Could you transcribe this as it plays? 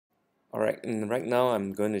Alright, and right now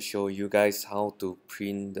I'm going to show you guys how to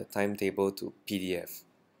print the timetable to PDF.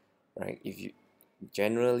 Right?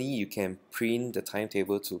 Generally you can print the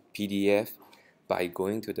timetable to PDF by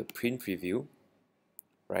going to the print preview.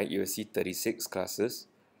 Right? You'll see 36 classes.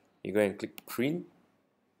 You go and click print,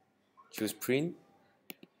 choose print,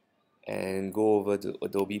 and go over to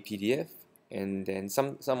Adobe PDF. And then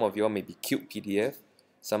some of you all may be Cube PDF,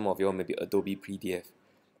 some of you all may be Adobe PDF.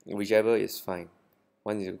 Whichever is fine.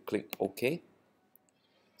 Once you click OK,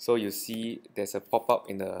 so you see there's a pop-up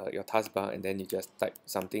in your taskbar, and then you just type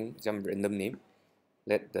something, some random name,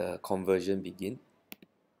 let the conversion begin,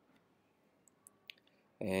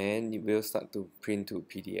 and it will start to print to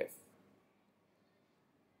PDF.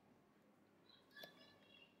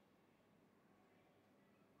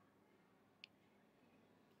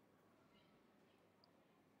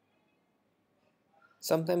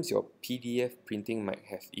 Sometimes your PDF printing might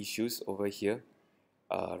have issues over here.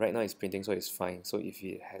 Right now it's printing, so it's fine. So if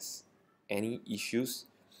it has any issues,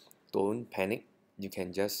 don't panic, you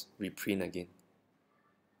can just reprint again.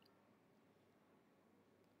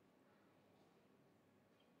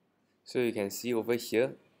 So you can see over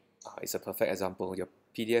here, it's a perfect example. Your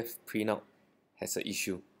PDF printout has an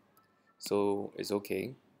issue, so it's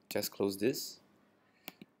okay. Just close this,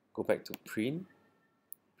 go back to print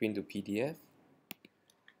to PDF,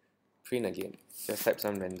 print again. Just type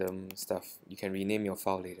some random stuff. You can rename your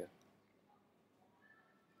file later.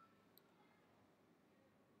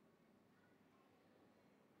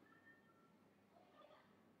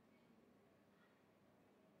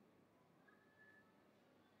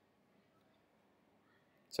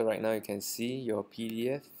 So right now you can see your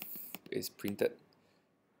PDF is printed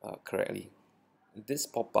correctly. This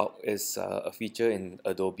pop-up is a feature in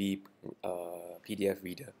Adobe PDF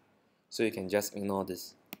Reader, so you can just ignore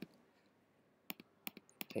this.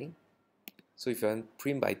 Okay. So if you want to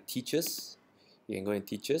print by teachers, you can go in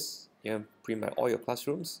teachers. You can print by all your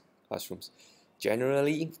classrooms.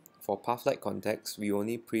 Generally, for Pathlight context, we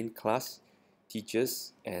only print class,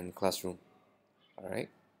 teachers, and classroom. Alright.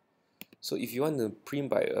 So if you want to print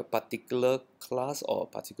by a particular class or a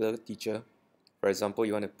particular teacher, for example,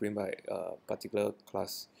 you want to print by a particular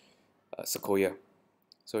class, Sequoia.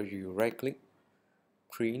 So you right click,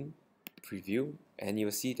 print, preview, and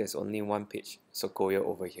you'll see there's only one page, Sequoia,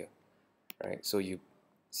 over here. Right? So you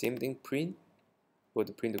same thing, print, go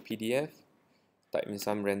to print to PDF, type in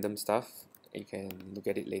some random stuff, you can look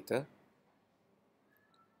at it later.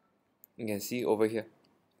 You can see over here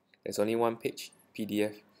there's only one page,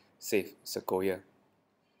 PDF, save, Sequoia.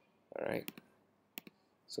 Alright,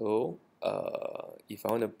 so if I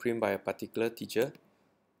want to print by a particular teacher,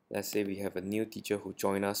 let's say we have a new teacher who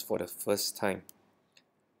joined us for the first time.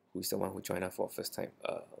 Who's the one who joined us for the first time?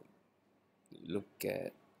 Look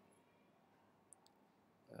at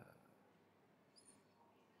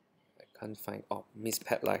I can't find, Miss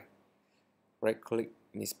Patlai. Right click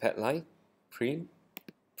Miss Patlai, print,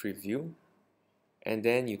 preview, and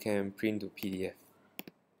then you can print to PDF.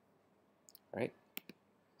 Right?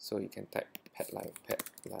 So you can type Patlai,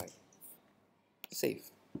 save,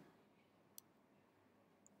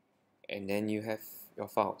 and then you have your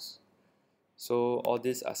files. So all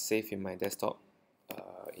these are saved in my desktop.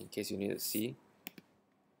 In case you need to see,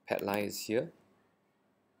 Patlai is here.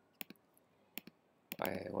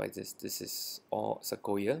 What is this? This is all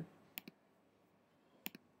Sequoia.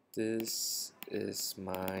 This is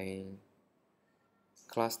my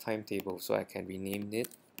class timetable, so I can rename it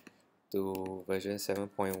to version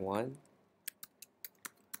 7.1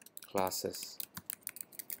 classes.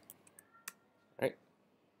 Right?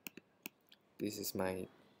 This is my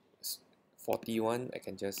 41. I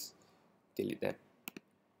can just delete them.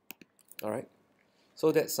 Alright,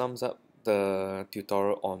 so that sums up the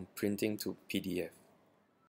tutorial on printing to PDF.